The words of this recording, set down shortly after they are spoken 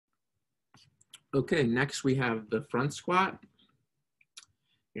Okay, next we have the front squat.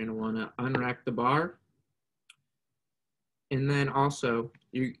 You're gonna wanna unrack the bar. And then also,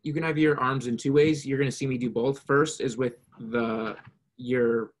 you can have your arms in two ways. You're gonna see me do both. First is with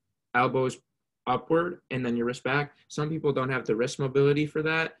your elbows upward and then your wrist back. Some people don't have the wrist mobility for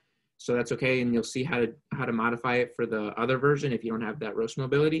that, so that's okay. And you'll see how to modify it for the other version if you don't have that wrist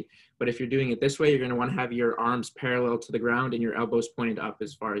mobility. But if you're doing it this way, you're gonna wanna have your arms parallel to the ground and your elbows pointed up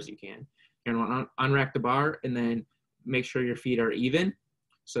as far as you can. You're gonna wanna unrack the bar and then make sure your feet are even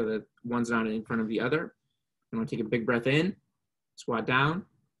so that one's not in front of the other. You want to take a big breath in, squat down,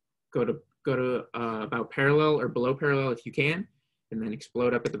 go to about parallel or below parallel if you can, and then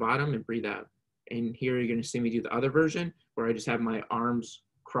explode up at the bottom and breathe out. And here you're going to see me do the other version where I just have my arms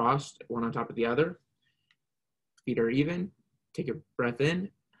crossed, one on top of the other. Feet are even. Take a breath in,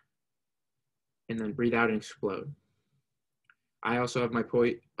 and then breathe out and explode. I also have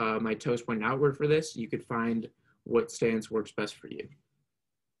my toes pointed outward for this. You could find what stance works best for you.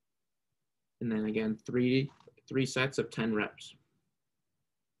 And then again, three sets of 10 reps.